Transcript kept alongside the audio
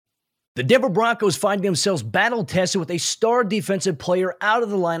The Denver Broncos find themselves battle-tested with a star defensive player out of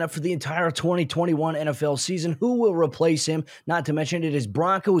the lineup for the entire 2021 NFL season. Who will replace him? Not to mention, it is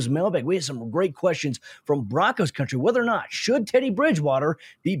Broncos mailbag. We have some great questions from Broncos country. Whether or not should Teddy Bridgewater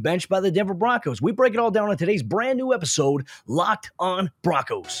be benched by the Denver Broncos? We break it all down in today's brand new episode, Locked on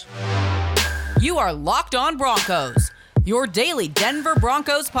Broncos. You are Locked on Broncos, your daily Denver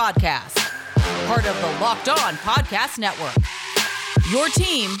Broncos podcast. Part of the Locked on Podcast Network. Your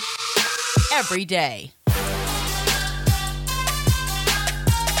team every day.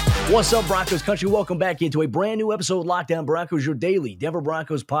 What's up, Broncos country? Welcome back into a brand new episode of Locked on Broncos, your daily Denver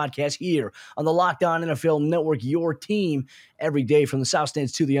Broncos podcast here on the Locked on NFL Network, your team every day from the South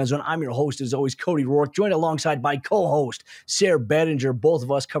Stands to the end zone. I'm your host, as always, Cody Rourke, joined alongside by co-host Sarah Bettinger. Both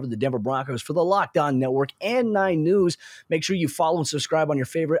of us covered the Denver Broncos for the Locked on Network and 9 News. Make sure you follow and subscribe on your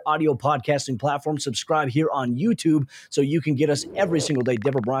favorite audio podcasting platform. Subscribe here on YouTube so you can get us every single day,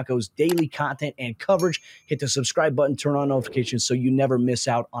 Denver Broncos daily content and coverage. Hit the subscribe button, turn on notifications so you never miss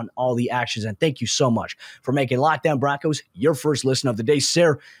out on all the actions. And thank you so much for making Locked on Broncos your first listen of the day.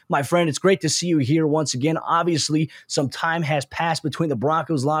 Sarah, my friend, it's great to see you here once again. Obviously, some time has passed between the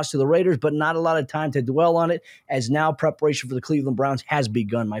Broncos' loss to the Raiders, but not a lot of time to dwell on it, as now preparation for the Cleveland Browns has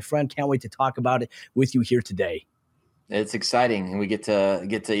begun. My friend, can't wait to talk about it with you here today. It's exciting, and we get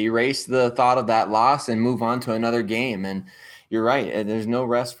to erase the thought of that loss and move on to another game. And you're right, there's no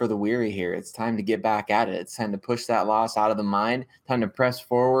rest for the weary here. It's time to get back at it. It's time to push that loss out of the mind, time to press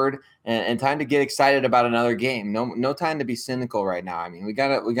forward, and time to get excited about another game. No time to be cynical right now. I mean, we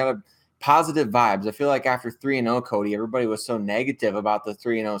gotta positive vibes. I feel like after 3-0, Cody, everybody was so negative about the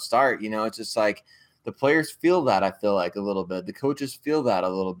 3-0 start. You know, it's just like the players feel that, I feel like, a little bit. The coaches feel that a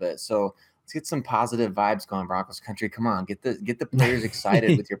little bit. So let's get some positive vibes going, Broncos country. Come on, get the players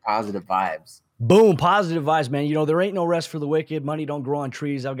excited with your positive vibes. Boom, positive vibes, man. You know, there ain't no rest for the wicked. Money don't grow on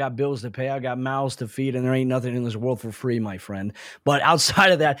trees. I've got bills to pay. I've got mouths to feed, and there ain't nothing in this world for free, my friend. But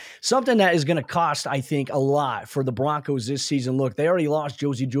outside of that, something that is going to cost, I think, a lot for the Broncos this season. Look, they already lost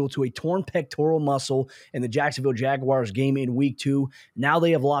Josie Jewell to a torn pectoral muscle in the Jacksonville Jaguars game in week 2. Now they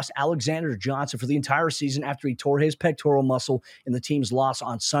have lost Alexander Johnson for the entire season after he tore his pectoral muscle in the team's loss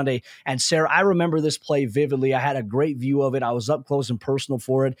on Sunday. And Sarah, I remember this play vividly. I had a great view of it. I was up close and personal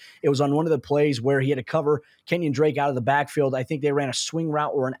for it. It was on one of the plays where he had to cover Kenyon Drake out of the backfield. I think they ran a swing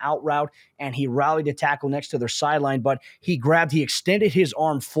route or an out route, and he rallied a tackle next to their sideline, but he extended his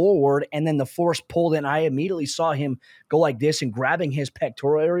arm forward, and then the force pulled in. I immediately saw him go like this and grabbing his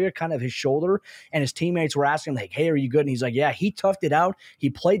pectoral area, kind of his shoulder, and his teammates were asking him, like, hey, are you good? And he's like, yeah. He toughed it out. He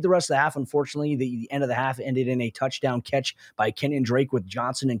played the rest of the half. Unfortunately, the end of the half ended in a touchdown catch by Kenyon Drake with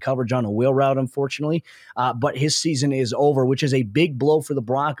Johnson in coverage on a wheel route, unfortunately. But his season is over, which is a big blow for the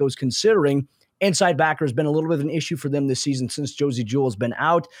Broncos, considering inside backer has been a little bit of an issue for them this season since Josie Jewell has been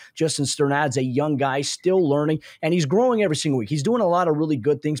out. Justin Sternad's a young guy, still learning, and he's growing every single week. He's doing a lot of really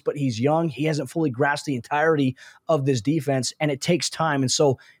good things, but he's young. He hasn't fully grasped the entirety of this defense, and it takes time. And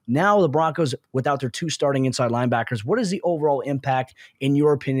so now the Broncos, without their 2 starting inside linebackers, what is the overall impact, in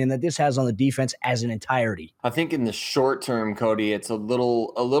your opinion, that this has on the defense as an entirety? I think in the short term, Cody, it's a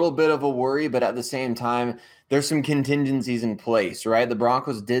little bit of a worry, but at the same time, there's some contingencies in place, right? The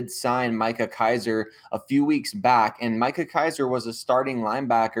Broncos did sign Micah Kiser a few weeks back, and Micah Kiser was a starting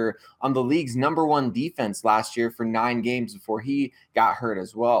linebacker on the league's #1 defense last year for 9 games before he got hurt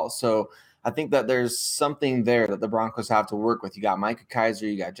as well. So I think that there's something there that the Broncos have to work with. You got Micah Kiser,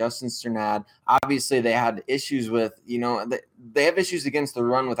 you got Justin Sternad. Obviously, they had issues with, they have issues against the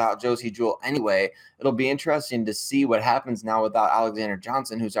run without Josie Jewell anyway. It'll be interesting to see what happens now without Alexander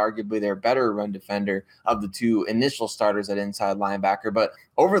Johnson, who's arguably their better run defender of the 2 initial starters at inside linebacker. But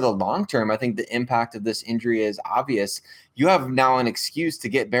over the long term, I think the impact of this injury is obvious. You have now an excuse to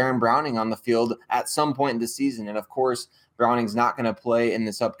get Baron Browning on the field at some point in the season. And of course, Browning's not going to play in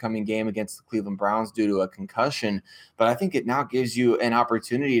this upcoming game against the Cleveland Browns due to a concussion, but I think it now gives you an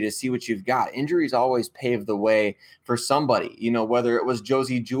opportunity to see what you've got. Injuries always pave the way for somebody, whether it was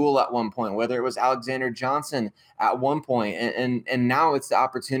Josie Jewell at one point, whether it was Alexander Johnson at one point, and now it's the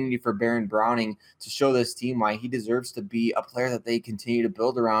opportunity for Baron Browning to show this team why he deserves to be a player that they continue to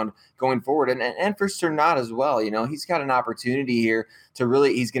build around going forward, and for Sternad as well. He's got an opportunity here to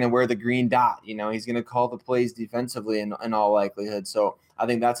he's going to wear the green dot. He's going to call the plays defensively in all likelihood. So I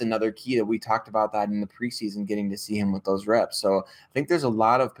think that's another key that we talked about that in the preseason, getting to see him with those reps. So I think there's a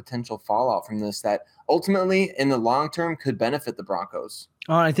lot of potential fallout from this that ultimately in the long term could benefit the Broncos.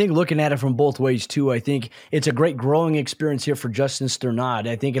 I think looking at it from both ways, too, I think it's a great growing experience here for Justin Sternad.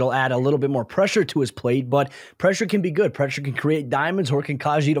 I think it'll add a little bit more pressure to his plate, but pressure can be good. Pressure can create diamonds or it can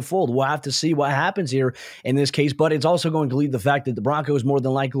cause you to fold. We'll have to see what happens here in this case, but it's also going to lead the fact that the Broncos more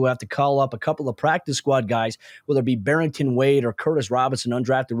than likely will have to call up a couple of practice squad guys, whether it be Barrington Wade or Curtis Robinson,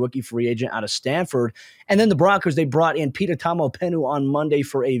 undrafted rookie free agent out of Stanford. And then the Broncos, they brought in Peter Tamopenu on Monday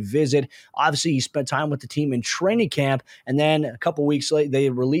for a visit. Obviously, he spent time with the team in training camp, and then a couple weeks later, they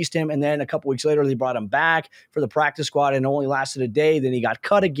released him, and then a couple weeks later, they brought him back for the practice squad, and it only lasted a day. Then he got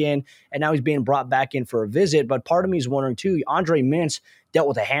cut again, and now he's being brought back in for a visit. But part of me is wondering, too, Andre Mintz dealt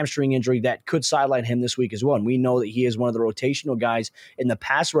with a hamstring injury that could sideline him this week as well. And we know that he is one of the rotational guys in the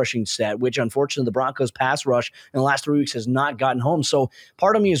pass rushing set, which unfortunately the Broncos pass rush in the last 3 weeks has not gotten home. So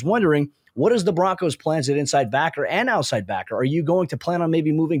part of me is wondering, what is the Broncos' plans at inside backer and outside backer? Are you going to plan on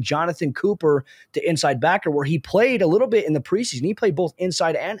maybe moving Jonathan Cooper to inside backer, where he played a little bit in the preseason? He played both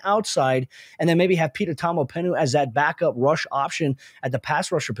inside and outside, and then maybe have Peter Tamopenu as that backup rush option at the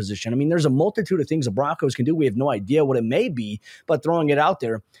pass rusher position. I mean, there's a multitude of things the Broncos can do. We have no idea what it may be, but throwing it out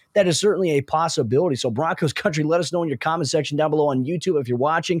there, that is certainly a possibility. So Broncos country, let us know in your comment section down below on YouTube if you're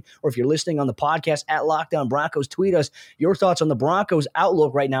watching or if you're listening on the podcast at Locked On Broncos. Tweet us your thoughts on the Broncos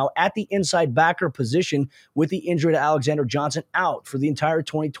outlook right now at the inside backer position with the injury to Alexander Johnson out for the entire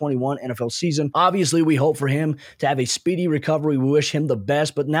 2021 NFL season. Obviously, we hope for him to have a speedy recovery. We wish him the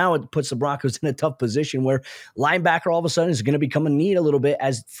best, but now it puts the Broncos in a tough position where linebacker all of a sudden is going to become a need a little bit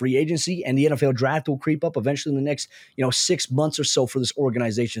as free agency and the NFL draft will creep up eventually in the next 6 months or so for this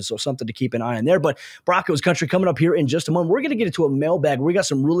organization. So something to keep an eye on there. But Broncos country coming up here in just a moment. We're going to get into a mailbag. We got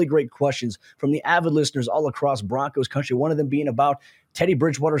some really great questions from the avid listeners all across Broncos country. One of them being about Teddy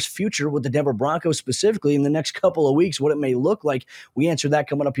Bridgewater's future with the Denver Broncos, specifically in the next couple of weeks, what it may look like. We answer that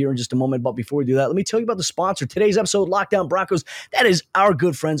coming up here in just a moment. But before we do that, let me tell you about the sponsor. Today's episode, Lockdown Broncos, that is our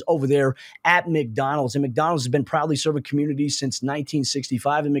good friends over there at McDonald's. And McDonald's has been proudly serving communities since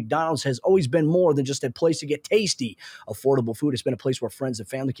 1965. And McDonald's has always been more than just a place to get tasty, affordable food. It's been a place where friends and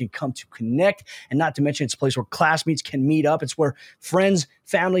family can come to connect. And not to mention, it's a place where classmates can meet up. It's where friends,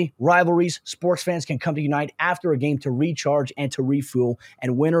 family, rivalries, sports fans can come to unite after a game to recharge and to refuel.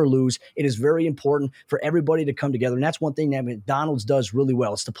 And win or lose, it is very important for everybody to come together. And that's one thing that McDonald's does really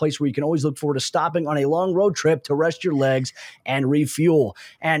well. It's the place where you can always look forward to stopping on a long road trip to rest your legs and refuel.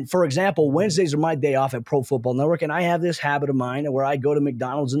 And for example, Wednesdays are my day off at Pro Football Network, and I have this habit of mine where I go to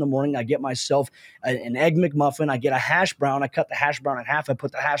McDonald's in the morning. I get myself an Egg McMuffin. I get a hash brown. I cut the hash brown in half. I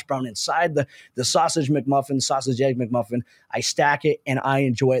put the hash brown inside the sausage McMuffin, sausage egg McMuffin. I stack it, and I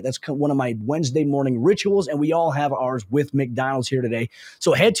enjoy it. That's one of my Wednesday morning rituals, and we all have ours with McDonald's here today.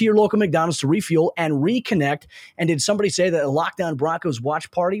 So head to your local McDonald's to refuel and reconnect. And did somebody say that a Lockdown Broncos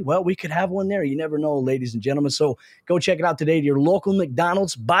watch party? Well, we could have one there. You never know, ladies and gentlemen. So go check it out today at your local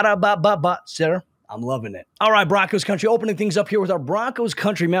McDonald's. Ba-da-ba-ba-ba, Sarah. I'm loving it. All right, Broncos country, opening things up here with our Broncos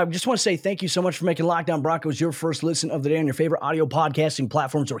country map. I just want to say thank you so much for making Lockdown Broncos your first listen of the day on your favorite audio podcasting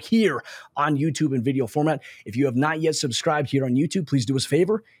platforms or here on YouTube in video format. If you have not yet subscribed here on YouTube, please do us a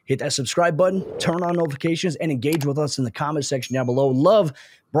favor. Hit that subscribe button, turn on notifications, and engage with us in the comment section down below. Love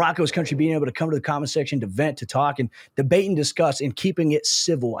Broncos country being able to come to the comment section to vent, to talk, and debate and discuss, and keeping it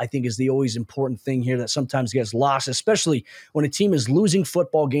civil, I think, is the always important thing here that sometimes gets lost, especially when a team is losing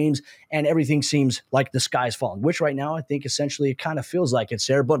football games and everything seems like the sky's falling, which right now I think essentially it kind of feels like it's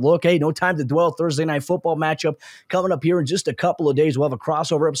there. But look, hey, no time to dwell. Thursday night football matchup coming up here in just a couple of days. We'll have a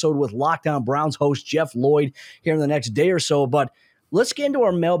crossover episode with Lockdown Browns host Jeff Lloyd here in the next day or so. But let's get into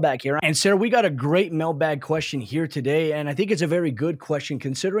our mailbag here. And Sarah, we got a great mailbag question here today, and I think it's a very good question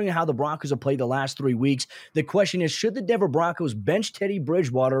considering how the Broncos have played the last 3 weeks. The question is, should the Denver Broncos bench Teddy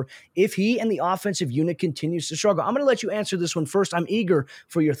Bridgewater if he and the offensive unit continues to struggle? I'm going to let you answer this one first. I'm eager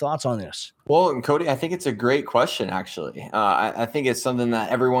for your thoughts on this. Well, Cody, I think it's a great question, actually. I think it's something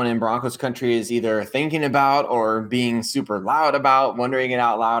that everyone in Broncos country is either thinking about or being super loud about, wondering it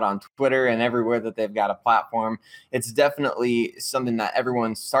out loud on Twitter and everywhere that they've got a platform. It's definitely something that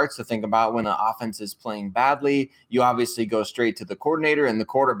everyone starts to think about when the offense is playing badly. You obviously go straight to the coordinator and the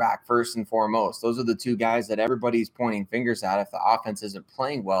quarterback first and foremost. Those are the two guys that everybody's pointing fingers at if the offense isn't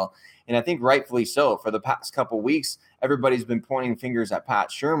playing well. And I think rightfully so. For the past couple of weeks, everybody's been pointing fingers at Pat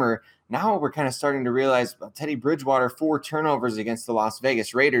Shurmur. Now we're kind of starting to realize Teddy Bridgewater, 4 turnovers against the Las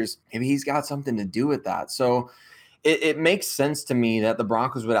Vegas Raiders. Maybe he's got something to do with that. So it makes sense to me that the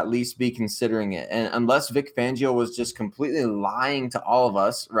Broncos would at least be considering it. And unless Vic Fangio was just completely lying to all of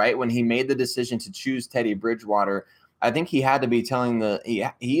us, right, when he made the decision to choose Teddy Bridgewater, I think he had to be telling he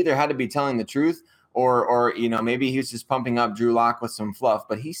either had to be telling the truth or maybe he was just pumping up Drew Lock with some fluff.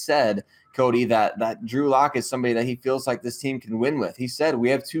 But he said, Cody, that Drew Lock is somebody that he feels like this team can win with. He said, we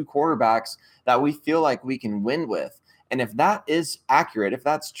have two quarterbacks that we feel like we can win with. And if that is accurate, if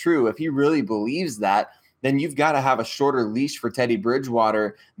that's true, if he really believes that, then you've got to have a shorter leash for Teddy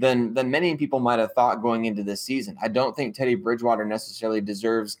Bridgewater than many people might have thought going into this season. I don't think Teddy Bridgewater necessarily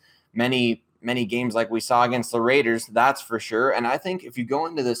deserves many games like we saw against the Raiders, that's for sure. And I think if you go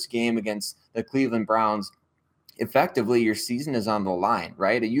into this game against the Cleveland Browns, effectively your season is on the line,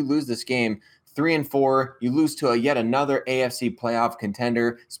 right? You lose this game 3-4, you lose to yet another AFC playoff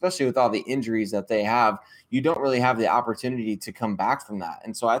contender, especially with all the injuries that they have. You don't really have the opportunity to come back from that.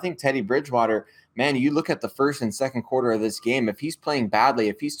 And so I think Teddy Bridgewater, man, you look at the first and second quarter of this game, if he's playing badly,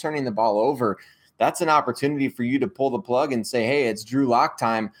 if he's turning the ball over, that's an opportunity for you to pull the plug and say, hey, it's Drew Lock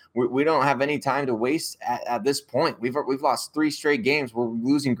time. We don't have any time to waste at this point. We've lost 3 straight games. We're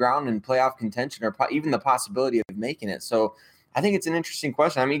losing ground in playoff contention or even the possibility of making it. So I think it's an interesting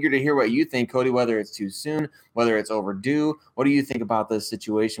question. I'm eager to hear what you think, Cody, whether it's too soon, whether it's overdue. What do you think about this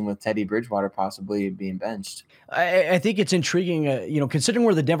situation with Teddy Bridgewater possibly being benched? I think it's intriguing, considering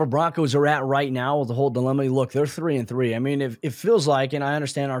where the Denver Broncos are at right now with the whole dilemma. Look, they're 3-3. I mean, it feels like, and I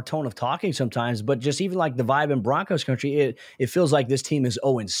understand our tone of talking sometimes, but just even like the vibe in Broncos country, it feels like this team is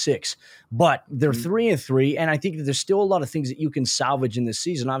 0-6. But they're 3-3, and I think that there's still a lot of things that you can salvage in this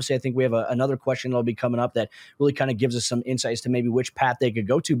season. Obviously, I think we have another question that'll be coming up that really kind of gives us some insights to maybe which path they could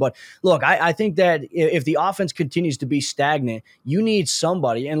go to. But look, I think that if the offense continues to be stagnant, you need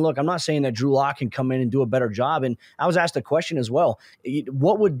somebody. And look, I'm not saying that Drew Lock can come in and do a better job. And I was asked a question as well.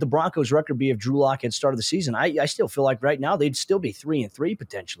 What would the Broncos record be if Drew Lock had started the season? I still feel like right now they'd still be 3-3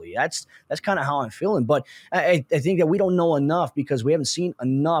 potentially. That's kind of how I'm feeling. But I think that we don't know enough because we haven't seen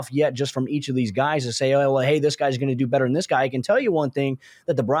enough yet just from each of these guys to say, oh, well, hey, this guy's going to do better than this guy. I can tell you one thing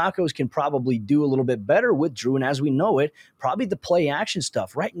that the Broncos can probably do a little bit better with Drew. And as we know it, probably the play action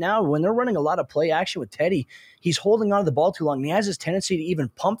stuff. Right now, when they're running a lot of play action with Teddy, he's holding on to the ball too long. And he has this tendency to even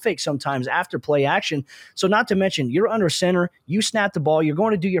pump fake sometimes after play action. So not to mention, you're under center, you snap the ball, you're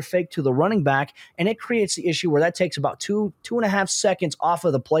going to do your fake to the running back, and it creates the issue where that takes about 2.5 seconds off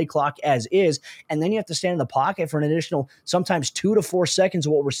of the play clock as is. And then you have to stand in the pocket for an additional sometimes 2 to 4 seconds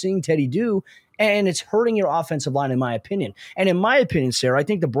of what we're seeing Teddy do. And it's hurting your offensive line, in my opinion. And in my opinion, Sarah, I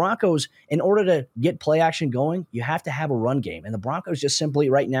think the Broncos, in order to get play action going, you have to have a run game. And the Broncos just simply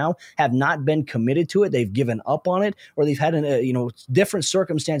right now have not been committed to it. They've given up on it, or they've had different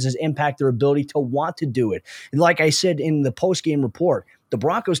circumstances impact their ability to want to do it. And like I said in the post-game report, the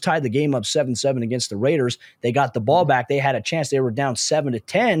Broncos tied the game up 7-7 against the Raiders. They got the ball back. They had a chance. They were down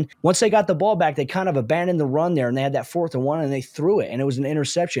 7-10. Once they got the ball back, they kind of abandoned the run there, and they had that 4th and 1, and they threw it, and it was an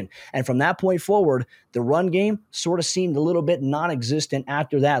interception. And from that point forward, the run game sort of seemed a little bit non-existent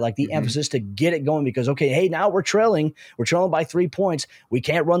after that, like the emphasis to get it going because, okay, hey, now we're trailing. We're trailing by 3 points. We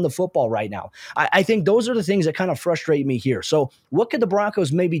can't run the football right now. I think those are the things that kind of frustrate me here. So what could the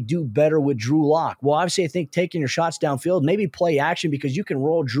Broncos maybe do better with Drew Lock? Well, obviously, I think taking your shots downfield, maybe play action because you can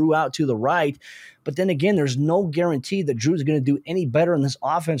roll Drew out to the right. But then again, there's no guarantee that Drew's going to do any better in this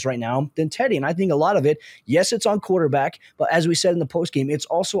offense right now than Teddy. And I think a lot of it, yes, it's on quarterback, but as we said in the postgame, it's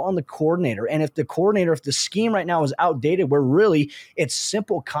also on the coordinator. And if the scheme right now is outdated, where really it's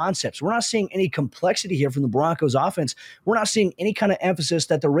simple concepts, we're not seeing any complexity here from the Broncos offense. We're not seeing any kind of emphasis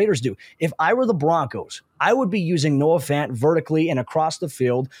that the Raiders do. If I were the Broncos, I would be using Noah Fant vertically and across the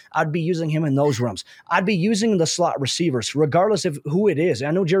field. I'd be using him in those rooms. I'd be using the slot receivers, regardless of who it is. I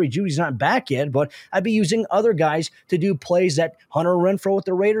know Jerry Jeudy's not back yet, but I'd be using other guys to do plays that Hunter Renfrow with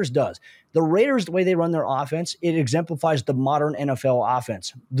the Raiders does. The Raiders, the way they run their offense, it exemplifies the modern NFL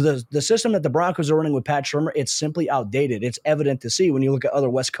offense. The system that the Broncos are running with Pat Shurmur, it's simply outdated. It's evident to see when you look at other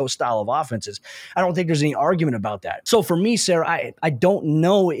West Coast style of offenses. I don't think there's any argument about that. So for me, Sarah, I don't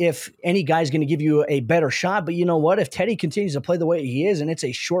know if any guy's going to give you a better shot, but you know what? If Teddy continues to play the way he is and it's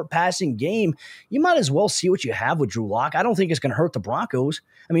a short passing game, you might as well see what you have with Drew Lock. I don't think it's going to hurt the Broncos.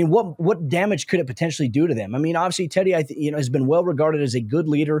 I mean, what damage could it potentially do to them? I mean, obviously Teddy, has been well regarded as a good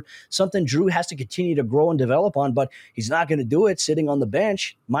leader, something Drew has to continue to grow and develop on, but he's not going to do it sitting on the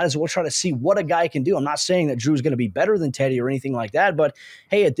bench. Might as well try to see what a guy can do. I'm not saying that Drew's going to be better than Teddy or anything like that, but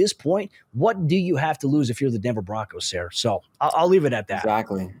hey, at this point, what do you have to lose if you're the Denver Broncos, Sarah? So I'll leave it at that.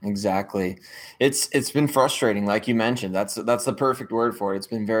 Exactly. It's been frustrating, like you mentioned. That's the perfect word for it. It's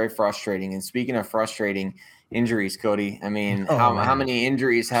been very frustrating. And speaking of frustrating, injuries, Cody. I mean, how many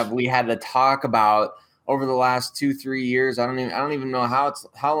injuries have we had to talk about over the last 2-3 years? I don't even know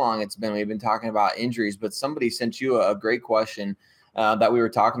how long it's been. We've been talking about injuries, but somebody sent you a great question that we were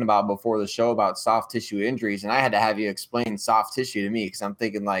talking about before the show about soft tissue injuries. And I had to have you explain soft tissue to me because I'm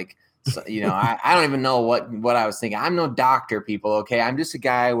thinking like, so, I don't even know what I was thinking. I'm no doctor, people. Okay. I'm just a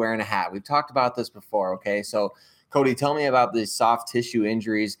guy wearing a hat. We've talked about this before. Okay. So Cody, tell me about these soft tissue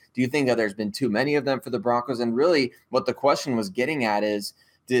injuries. Do you think that there's been too many of them for the Broncos? And really what the question was getting at is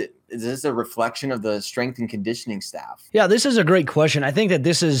this a reflection of the strength and conditioning staff? Yeah, this is a great question. I think that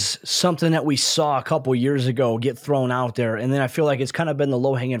this is something that we saw a couple years ago get thrown out there, and then I feel like it's kind of been the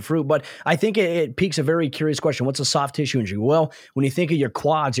low-hanging fruit. But I think it piques a very curious question. What's a soft tissue injury? Well, when you think of your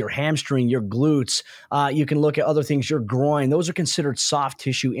quads, your hamstring, your glutes, you can look at other things, your groin. Those are considered soft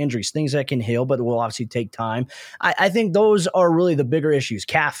tissue injuries, things that can heal, but will obviously take time. I think those are really the bigger issues,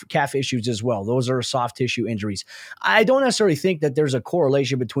 calf issues as well. Those are soft tissue injuries. I don't necessarily think that there's a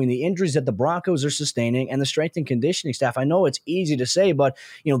correlation between the injuries that the Broncos are sustaining and the strength and conditioning staff. I know it's easy to say, but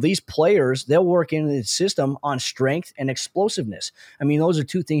these players, they'll work in the system on strength and explosiveness. I mean, those are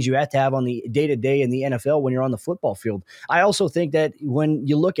two things you have to have on the day-to-day in the NFL when you're on the football field. I also think that when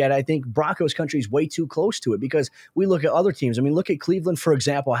you look at it, I think Broncos country is way too close to it because we look at other teams. I mean, look at Cleveland, for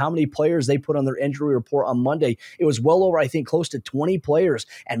example, how many players they put on their injury report on Monday. It was well over, I think, close to 20 players,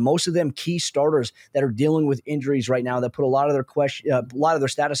 and most of them key starters that are dealing with injuries right now that put a lot of their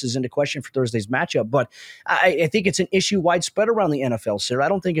statuses into question for Thursday's matchup. But I think it's an issue widespread around the NFL, sir. I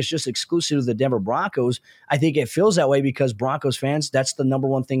don't think it's just exclusive to the Denver Broncos. I think it feels that way because Broncos fans, that's the number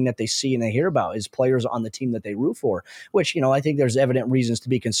one thing that they see and they hear about is players on the team that they root for, which, I think there's evident reasons to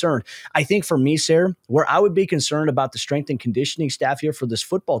be concerned. I think for me, sir, where I would be concerned about the strength and conditioning staff here for this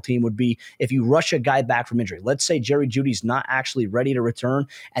football team would be if you rush a guy back from injury. Let's say Jerry Jeudy's not actually ready to return,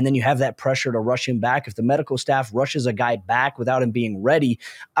 and then you have that pressure to rush him back. If the medical staff rushes a guy back without him being ready,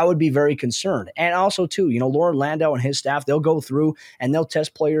 I would be very concerned. And also, too, Lauren Landau and his staff, they'll go through and they'll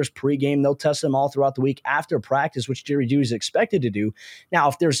test players pregame. They'll test them all throughout the week after practice, which Jerry Jeudy is expected to do. Now,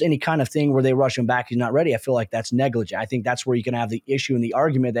 if there's any kind of thing where they rush him back, he's not ready, I feel like that's negligent. I think that's where you can have the issue and the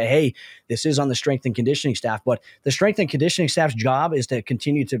argument that, hey, this is on the strength and conditioning staff. But the strength and conditioning staff's job is to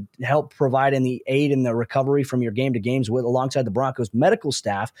continue to help provide in the aid in the recovery from your game to games alongside the Broncos medical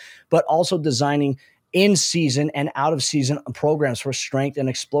staff, but also designing in-season and out-of-season programs for strength and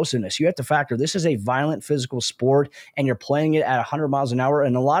explosiveness. You have to factor this is a violent physical sport, and you're playing it at 100 miles an hour,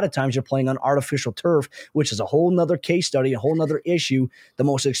 and a lot of times you're playing on artificial turf, which is a whole nother case study, a whole nother issue. The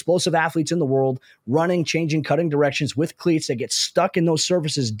most explosive athletes in the world running, changing, cutting directions with cleats that get stuck in those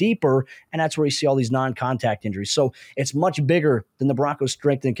surfaces deeper, and that's where you see all these non-contact injuries. So it's much bigger than the Broncos'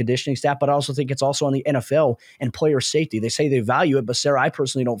 strength and conditioning staff, but I also think it's also on the NFL and player safety. They say they value it, but Sarah, I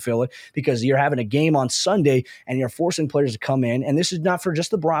personally don't feel it because you're having a game on Sunday and you're forcing players to come in. And this is not for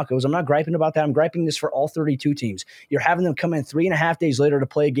just the Broncos. I'm not griping about that. I'm griping this for all 32 teams. You're having them come in 3.5 days later to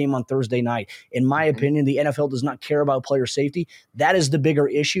play a game on Thursday night. In my opinion, the NFL does not care about player safety. That is the bigger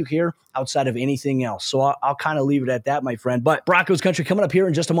issue here outside of anything else. So I'll kind of leave it at that, my friend. But Broncos country coming up here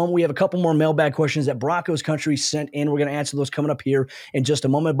in just a moment. We have a couple more mailbag questions that Broncos country sent in. We're going to answer those coming up here in just a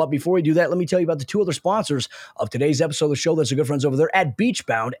moment. But before we do that, let me tell you about the two other sponsors of today's episode of the show. That's our good friends over there at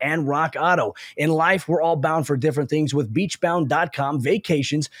Beachbound and Rock Auto. In life, we're all bound for different things. With beachbound.com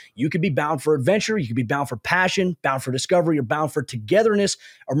vacations, you could be bound for adventure, you could be bound for passion, bound for discovery, or bound for togetherness,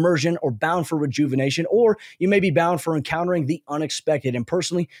 immersion, or bound for rejuvenation, or you may be bound for encountering the unexpected. And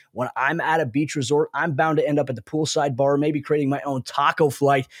personally, when I'm at a beach resort, I'm bound to end up at the poolside bar, maybe creating my own taco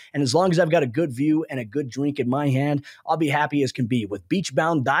flight. And as long as I've got a good view and a good drink in my hand, I'll be happy as can be. With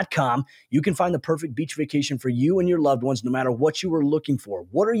beachbound.com, you can find the perfect beach vacation for you and your loved ones, no matter what you are looking for.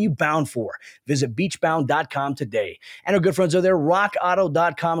 What are you bound for? Visit beachbound.com today. And our good friends are there,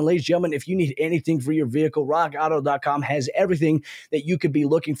 rockauto.com. And ladies and gentlemen, if you need anything for your vehicle, rockauto.com has everything that you could be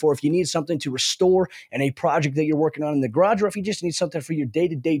looking for. If you need something to restore in a project that you're working on in the garage, or if you just need something for your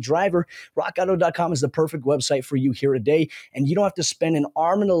day-to-day driver, rockauto.com is the perfect website for you here today. And you don't have to spend an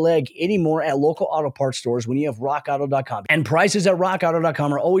arm and a leg anymore at local auto parts stores when you have rockauto.com. And prices at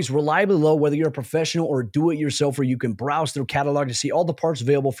rockauto.com are always reliably low, whether you're a professional or a do-it-yourselfer. You can browse their catalog to see all the parts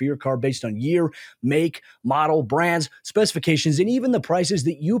available for your car based on year, make, model, brands, specifications, and even the prices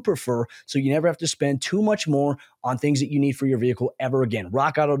that you prefer, so you never have to spend too much more on things that you need for your vehicle ever again.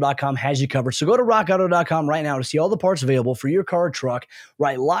 RockAuto.com has you covered. So go to RockAuto.com right now to see all the parts available for your car or truck.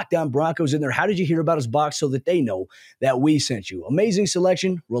 Right, Lockdown Broncos in there. How did you hear about us box, so that they know that we sent you? Amazing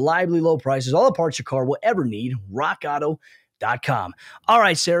selection, reliably low prices, all the parts your car will ever need. RockAuto.com. BroncosBreakdown.com. All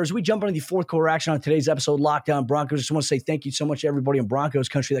right, Sarah, as we jump into the fourth quarter action on today's episode, Locked On Broncos, I just want to say thank you so much to everybody in Broncos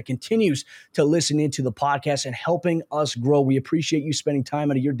country that continues to listen into the podcast and helping us grow. We appreciate you spending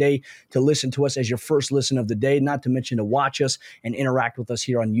time out of your day to listen to us as your first listen of the day, not to mention to watch us and interact with us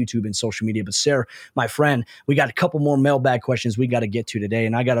here on YouTube and social media. But Sarah, my friend, we got a couple more mailbag questions we got to get to today,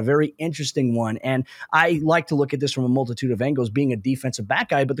 and I got a very interesting one. And I like to look at this from a multitude of angles, being a defensive back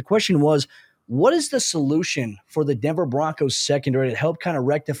guy, but the question was, what is the solution for the Denver Broncos secondary to help kind of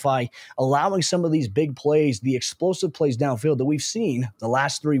rectify allowing some of these big plays, the explosive plays downfield that we've seen the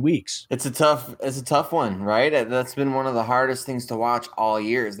last 3 weeks? It's a tough one, right? That's been one of the hardest things to watch all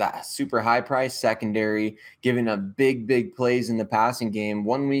year, is that super high price secondary giving up big plays in the passing game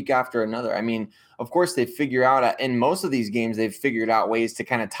 1 week after another. I mean, of course, they figure out in most of these games, they've figured out ways to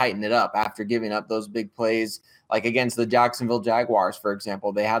kind of tighten it up after giving up those big plays. Like against the Jacksonville Jaguars, for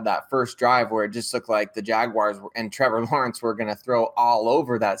example, they had that first drive where it just looked like the Jaguars and Trevor Lawrence were going to throw all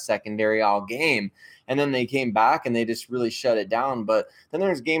over that secondary all game. And then they came back and they just really shut it down. But then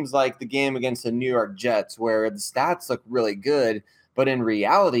there's games like the game against the New York Jets where the stats look really good, but in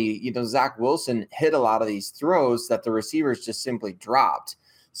reality, Zach Wilson hit a lot of these throws that the receivers just simply dropped.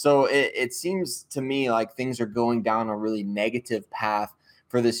 So it seems to me like things are going down a really negative path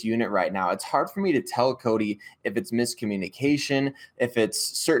for this unit right now. It's hard for me to tell, Cody, if it's miscommunication, if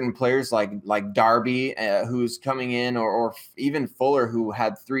it's certain players like Darby, who's coming in, or even Fuller, who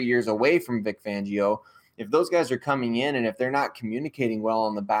had 3 years away from Vic Fangio. If those guys are coming in and if they're not communicating well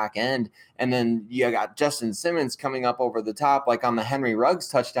on the back end, and then you got Justin Simmons coming up over the top, like on the Henry Ruggs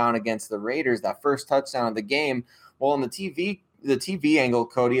touchdown against the Raiders, that first touchdown of the game. Well, on the TV angle,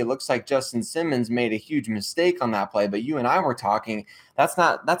 Cody, it looks like Justin Simmons made a huge mistake on that play, but you and I were talking, that's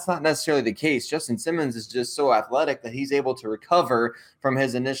not necessarily the case. Justin Simmons is just so athletic that he's able to recover from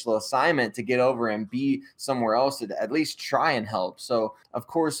his initial assignment to get over and be somewhere else to at least try and help. So, of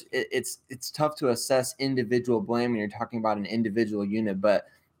course, it's tough to assess individual blame when you're talking about an individual unit, but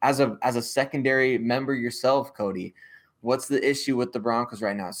as a secondary member yourself, Cody, what's the issue with the Broncos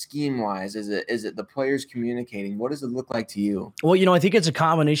right now, scheme-wise? Is it the players communicating? What does it look like to you? Well, I think it's a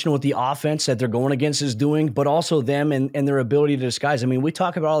combination of what the offense that they're going against is doing, but also them and their ability to disguise. I mean, we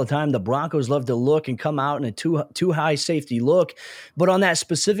talk about all the time, the Broncos love to look and come out in a too high safety look, but on that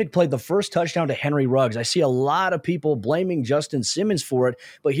specific play, the first touchdown to Henry Ruggs, I see a lot of people blaming Justin Simmons for it,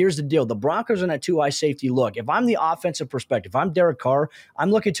 but here's the deal. The Broncos in that too high safety look. If I'm the offensive perspective, if I'm Derek Carr, I'm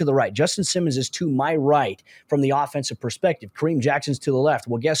looking to the right. Justin Simmons is to my right from the offensive perspective. Kareem Jackson's to the left.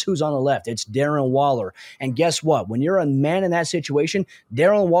 Well, guess who's on the left? It's Darren Waller. And guess what? When you're a man in that situation,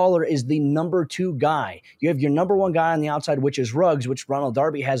 Darren Waller is the number 2 guy. You have your number 1 guy on the outside, which is Ruggs, which Ronald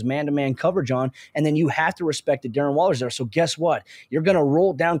Darby has man-to-man coverage on, and then you have to respect that Darren Waller's there. So guess what? You're going to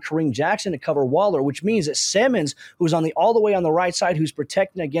roll down Kareem Jackson to cover Waller, which means that Simmons, who's all the way on the right side, who's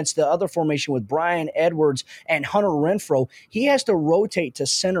protecting against the other formation with Brian Edwards and Hunter Renfrow, he has to rotate to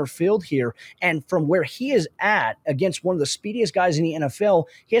center field here. And from where he is at against one of the speediest guys in the NFL,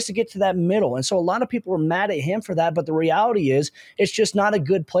 he has to get to that middle. And so a lot of people are mad at him for that, but the reality is it's just not a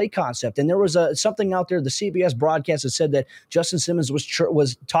good play concept. And there was something out there, the CBS broadcast that said that Justin Simmons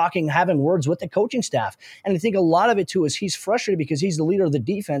was talking, having words with the coaching staff. And I think a lot of it too is he's frustrated because he's the leader of the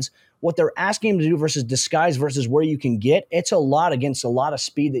defense. What they're asking him to do versus disguise versus where you can get, it's a lot against a lot of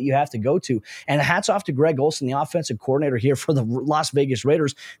speed that you have to go to. And hats off to Greg Olsen, the offensive coordinator here for the Las Vegas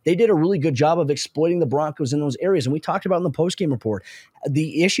Raiders. They did a really good job of exploiting the Broncos in those areas. And we talked about in the postgame report,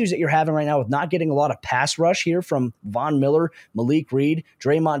 the issues that you're having right now with not getting a lot of pass rush here from Von Miller, Malik Reed,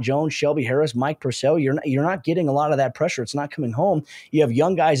 Draymond Jones, Shelby Harris, Mike Purcell. You're not getting a lot of that pressure. It's not coming home. You have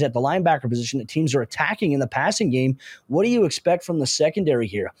young guys at the linebacker position that teams are attacking in the passing game. What do you expect from the secondary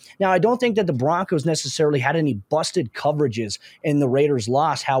here? Now, I don't think that the Broncos necessarily had any busted coverages in the Raiders'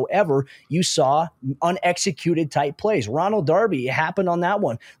 loss. However, you saw unexecuted type plays. Ronald Darby, it happened on that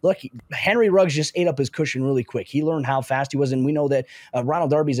one. Look, Henry Ruggs just ate up his cushion really quick. He learned how fast he was, and we know that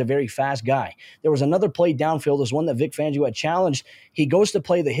Ronald Darby is a very fast guy. There was another play downfield. There's one that Vic Fangio had challenged. He goes to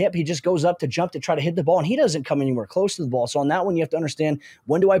play the hip. He just goes up to jump to try to hit the ball, and he doesn't come anywhere close to the ball. So on that one, you have to understand,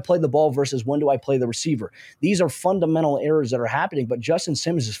 when do I play the ball versus when do I play the receiver? These are fundamental errors that are happening, but Justin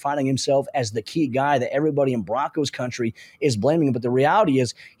Simmons is finding himself as the key guy that everybody in Broncos country is blaming him. But the reality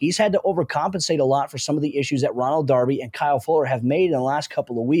is he's had to overcompensate a lot for some of the issues that Ronald Darby and Kyle Fuller have made in the last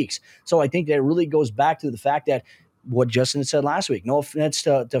couple of weeks. So I think that it really goes back to the fact that what Justin said last week. No offense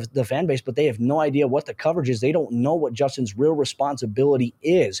to the fan base, but they have no idea what the coverage is. They don't know what Justin's real responsibility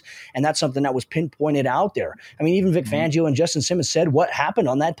is. And that's something that was pinpointed out there. I mean, even Vic Fangio and Justin Simmons said what happened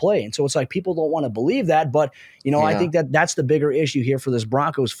on that play. And so it's like people don't want to believe that. But, I think that's the bigger issue here for this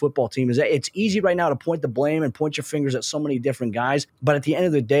Broncos football team is that it's easy right now to point the blame and point your fingers at so many different guys. But at the end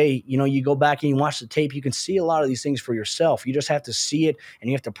of the day, you go back and you watch the tape, you can see a lot of these things for yourself. You just have to see it and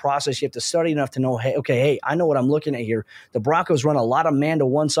you have to process. You have to study enough to know, hey, I know what I'm looking at here. The Broncos run a lot of man to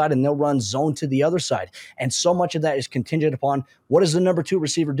one side and they'll run zone to the other side. And so much of that is contingent upon what is the number 2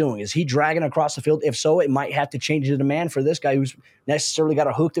 receiver doing? Is he dragging across the field? If so, it might have to change the demand for this guy who's necessarily got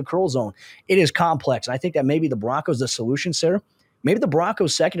a hook to curl zone. It is complex. And I think that maybe the Broncos, the solution, Sarah, maybe the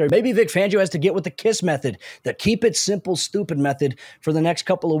Broncos secondary, maybe Vic Fangio has to get with the KISS method, the keep it simple, stupid method for the next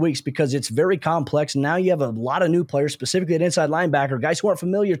couple of weeks because it's very complex. Now you have a lot of new players, specifically at inside linebacker, guys who aren't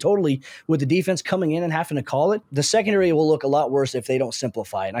familiar totally with the defense coming in and having to call it. The secondary will look a lot worse if they don't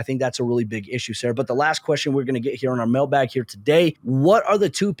simplify it. And I think that's a really big issue, Sarah. But the last question we're going to get here on our mailbag here today, what are the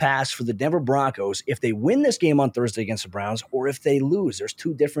 2 paths for the Denver Broncos if they win this game on Thursday against the Browns or if they lose? There's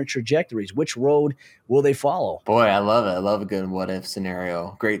 2 different trajectories. Which road will they follow? Boy, I love it. I love a good what if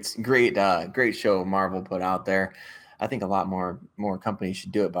scenario. Great show Marvel put out there. I think a lot more companies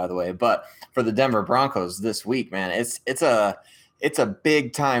should do it, by the way. But for the Denver Broncos this week, man, it's a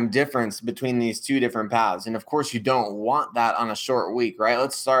big time difference between these 2 different paths. And of course, you don't want that on a short week, right?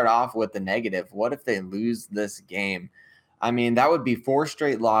 Let's start off with the negative. What if they lose this game? I mean, that would be 4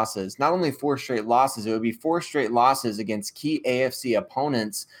 straight losses. Not only 4 straight losses, it would be 4 straight losses against key AFC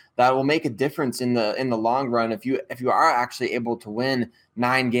opponents that will make a difference in the long run. If you are actually able to win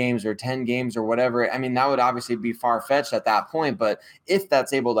 9 games or 10 games or whatever, I mean, that would obviously be far-fetched at that point. But if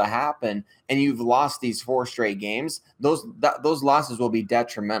that's able to happen and you've lost these 4 straight games, those losses will be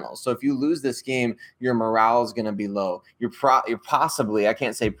detrimental. So if you lose this game, your morale is going to be low. You're possibly, I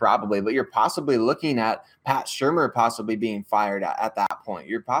can't say probably, but you're possibly looking at Pat Shurmur possibly being fired at that point.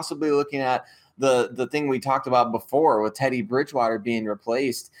 You're possibly looking at the thing we talked about before with Teddy Bridgewater being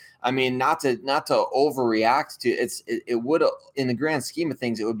replaced. I mean, not to overreact to it would, in the grand scheme of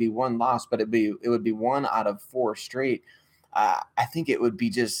things, it would be 1 loss, but it would be 1 out of 4 straight. I think it would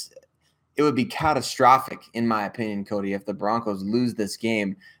be catastrophic, in my opinion, Cody, if the Broncos lose this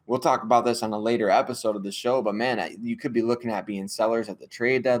game. We'll talk about this on a later episode of the show, but man, you could be looking at being sellers at the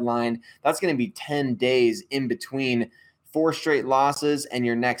trade deadline. That's going to be 10 days in between 4 straight losses and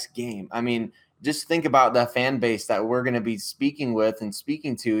your next game. I mean, just think about the fan base that we're going to be speaking with and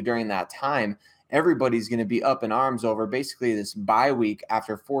speaking to during that time. Everybody's going to be up in arms over basically this bye week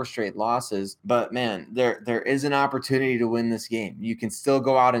after 4 straight losses. But man, there is an opportunity to win this game. You can still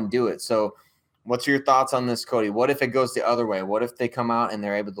go out and do it. So what's your thoughts on this, Cody? What if it goes the other way? What if they come out and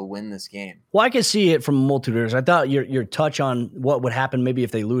they're able to win this game? Well, I can see it from multiple areas. I thought your touch on what would happen maybe if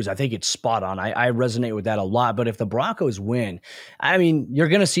they lose, I think it's spot on. I resonate with that a lot. But if the Broncos win, I mean, you're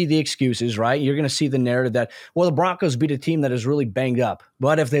going to see the excuses, right? You're going to see the narrative that, well, the Broncos beat a team that is really banged up.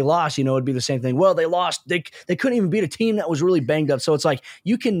 But if they lost, it'd be the same thing. Well, they lost. They couldn't even beat a team that was really banged up. So it's like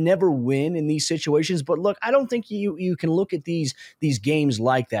you can never win in these situations. But look, I don't think you can look at these games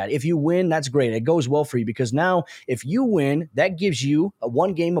like that. If you win, that's great. It goes well for you because now if you win, that gives you a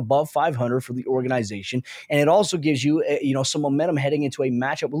 1 game above 500 for the organization. And it also gives you, some momentum heading into a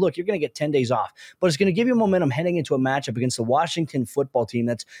matchup. Well, look, you're going to get 10 days off, but it's going to give you momentum heading into a matchup against the Washington football team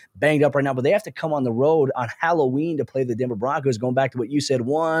that's banged up right now. But they have to come on the road on Halloween to play the Denver Broncos. Going back to what you said,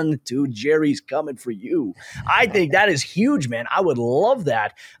 1, 2, Jerry's coming for you. I think that is huge, man. I would love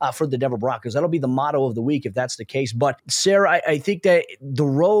that for the Denver Broncos. That'll be the motto of the week if that's the case. But Sarah, I think that the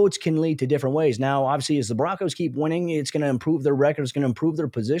roads can lead to different ways. Now, obviously, as the Broncos keep winning, it's going to improve their record. It's going to improve their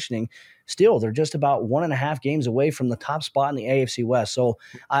positioning. Still, they're just about 1.5 games away from the top spot in the AFC West. So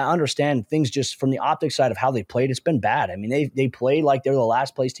I understand things just from the optics side of how they played. It's been bad. I mean, they play like they're the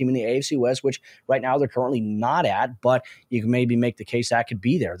last place team in the AFC West, which right now they're currently not at, but you can maybe make the case that could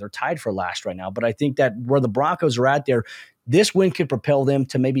be there. They're tied for last right now. But I think that where the Broncos are at there, this win could propel them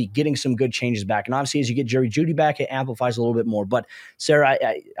to maybe getting some good changes back. And obviously, as you get Jerry Jeudy back, it amplifies a little bit more. But, Sarah,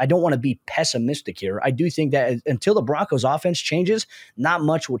 I don't want to be pessimistic here. I do think that until the Broncos offense changes, not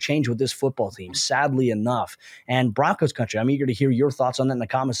much will change with this football team, sadly enough. And Broncos country, I'm eager to hear your thoughts on that in the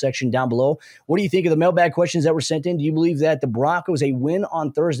comment section down below. What do you think of the mailbag questions that were sent in? Do you believe that the Broncos, a win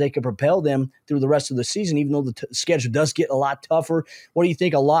on Thursday, could propel them through the rest of the season, even though the schedule does get a lot tougher? What do you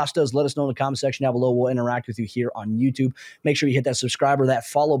think a loss does? Let us know in the comment section down below. We'll interact with you here on YouTube. Make sure you hit that subscribe or that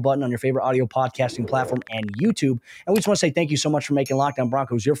follow button on your favorite audio podcasting platform and YouTube. And we just want to say thank you so much for making Locked On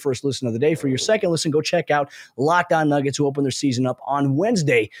Broncos your first listen of the day. For your second listen, go check out Locked On Nuggets, who open their season up on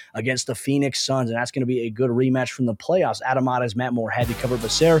Wednesday against the Phoenix Suns. And that's going to be a good rematch from the playoffs. Adam Mares, Matt Moore had to cover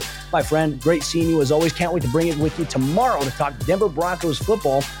Becerra. My friend, great seeing you as always. Can't wait to bring it with you tomorrow to talk Denver Broncos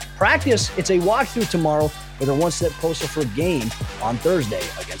football. Practice, it's a walkthrough tomorrow, but they're one step closer for a game on Thursday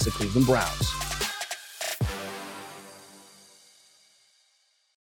against the Cleveland Browns.